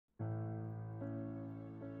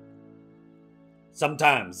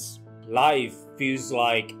Sometimes life feels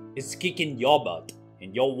like it's kicking your butt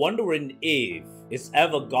and you're wondering if it's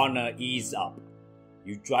ever gonna ease up.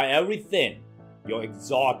 You try everything, you're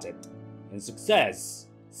exhausted, and success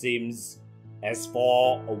seems as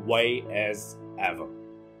far away as ever.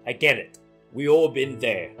 I get it. We all been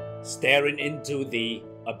there, staring into the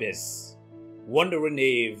abyss, wondering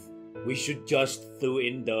if we should just throw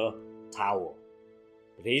in the towel.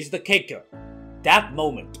 But here's the kicker. That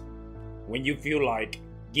moment when you feel like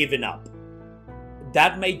giving up,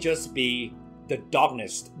 that may just be the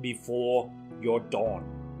darkness before your dawn.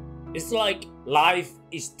 It's like life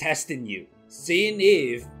is testing you, seeing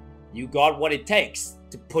if you got what it takes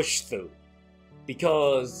to push through.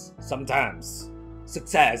 Because sometimes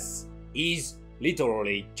success is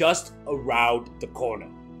literally just around the corner,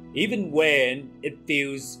 even when it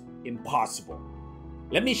feels impossible.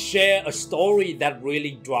 Let me share a story that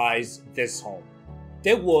really drives this home.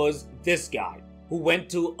 There was this guy who went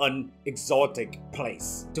to an exotic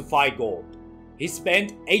place to find gold. He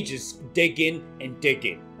spent ages digging and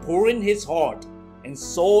digging, pouring his heart and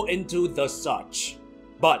soul into the search.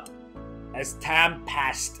 But as time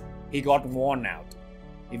passed, he got worn out.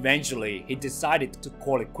 Eventually, he decided to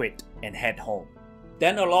call it quit and head home.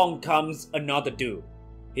 Then along comes another dude.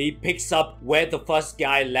 He picks up where the first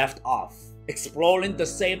guy left off, exploring the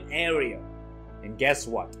same area. And guess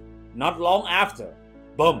what? Not long after,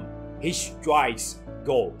 boom, he strikes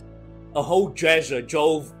gold. A whole treasure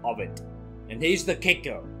trove of it. And here's the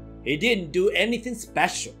kicker. He didn't do anything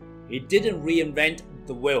special. He didn't reinvent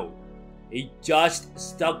the wheel. He just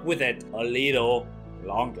stuck with it a little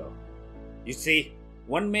longer. You see,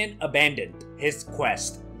 one man abandoned his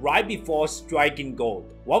quest right before striking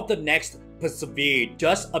gold, while the next persevered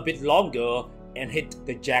just a bit longer and hit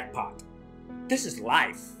the jackpot. This is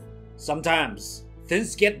life. Sometimes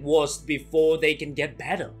things get worse before they can get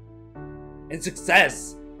better. And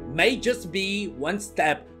success may just be one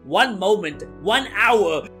step, one moment, 1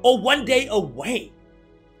 hour, or 1 day away.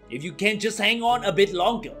 If you can just hang on a bit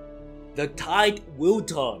longer, the tide will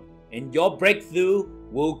turn and your breakthrough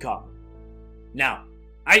will come. Now,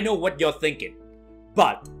 I know what you're thinking,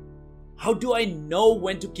 but how do I know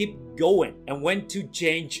when to keep going and when to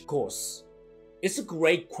change course? It's a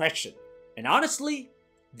great question, and honestly,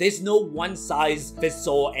 there's no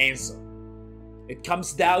one-size-fits-all answer. It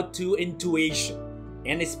comes down to intuition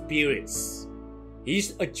and experience.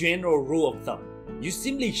 Here's a general rule of thumb. You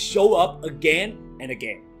simply show up again and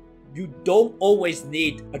again. You don't always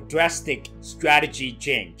need a drastic strategy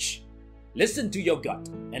change. Listen to your gut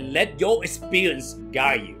and let your experience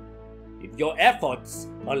guide you. If your efforts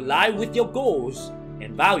align with your goals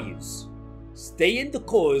and values, stay in the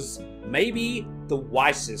course may be the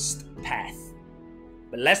wisest path.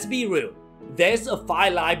 But let's be real, there's a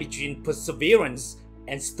fine line between perseverance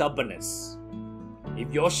and stubbornness.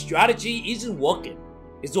 If your strategy isn't working,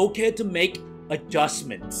 it's okay to make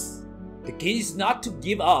adjustments. The key is not to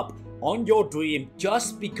give up on your dream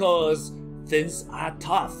just because things are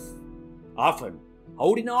tough. Often,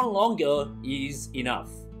 holding on longer is enough,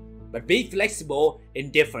 but be flexible in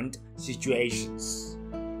different situations.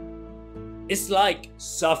 It's like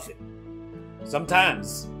surfing.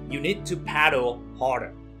 Sometimes you need to paddle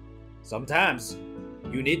harder. Sometimes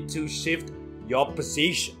you need to shift your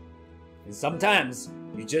position. And sometimes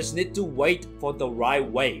you just need to wait for the right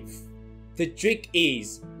wave. The trick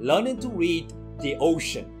is learning to read the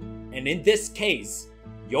ocean, and in this case,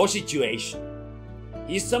 your situation.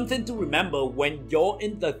 Here's something to remember when you're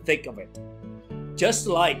in the thick of it. Just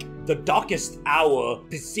like the darkest hour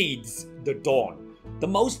precedes the dawn, the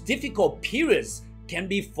most difficult periods can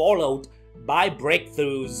be followed by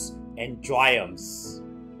breakthroughs and triumphs.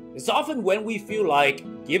 It's often when we feel like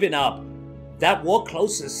giving up that we're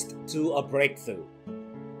closest to a breakthrough.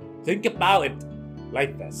 Think about it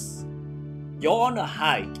like this. You're on a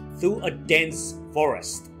hike through a dense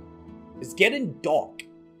forest. It's getting dark,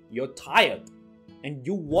 you're tired, and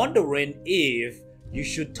you're wondering if you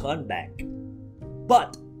should turn back.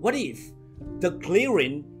 But what if the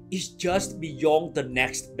clearing is just beyond the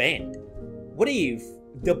next bend? What if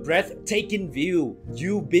the breathtaking view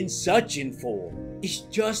you've been searching for is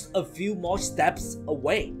just a few more steps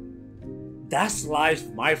away? That's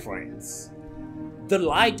life, my friends. The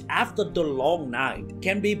light after the long night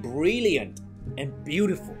can be brilliant and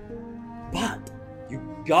beautiful, but you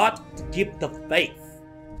got to keep the faith.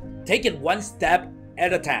 Take it one step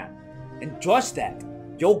at a time and trust that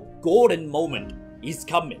your golden moment is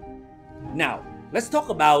coming. Now, let's talk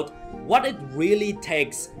about what it really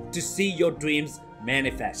takes to see your dreams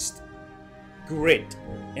manifest. Grit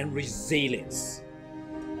and resilience.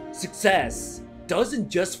 Success doesn't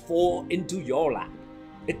just fall into your lap.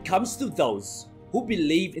 It comes to those who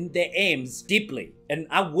believe in their aims deeply and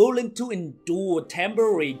are willing to endure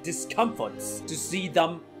temporary discomforts to see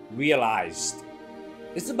them realized.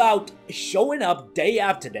 It's about showing up day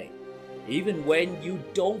after day, even when you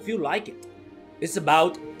don't feel like it. It's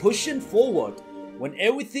about pushing forward when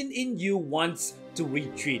everything in you wants to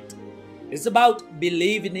retreat. It's about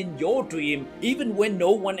believing in your dream even when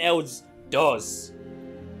no one else does.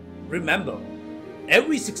 Remember,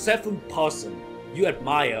 every successful person you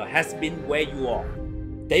admire has been where you are.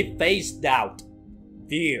 They faced doubt,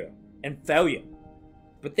 fear, and failure,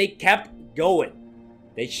 but they kept going.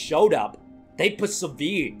 They showed up, they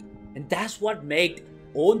persevered, and that's what made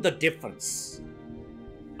all the difference.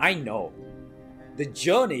 I know the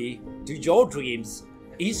journey to your dreams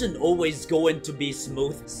isn't always going to be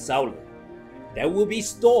smooth sailing. There will be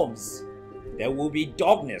storms, there will be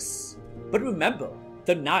darkness, but remember,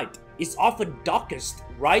 the night is often darkest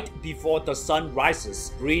right before the sun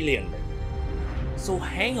rises brilliantly. So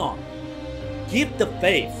hang on, keep the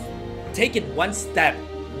faith, take it one step,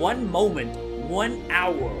 one moment, 1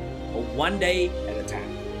 hour, or one day at a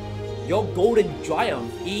time. Your golden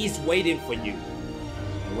triumph is waiting for you.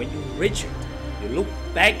 And when you reach it, you look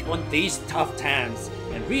back on these tough times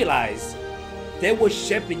and realize they were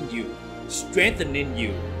shaping you, strengthening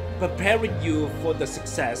you, preparing you for the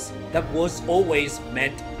success that was always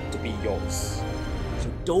meant to be yours. So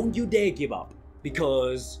don't you dare give up,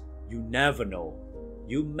 because you never know.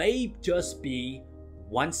 You may just be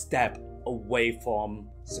one step away from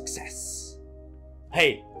success.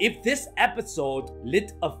 Hey, if this episode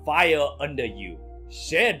lit a fire under you,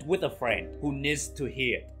 share it with a friend who needs to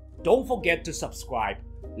hear it. Don't forget to subscribe,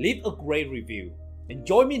 leave a great review, and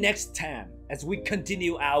join me next time as we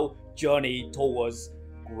continue our journey towards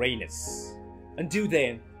greatness. Until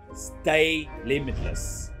then, stay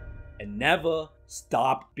limitless and never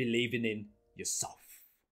stop believing in yourself.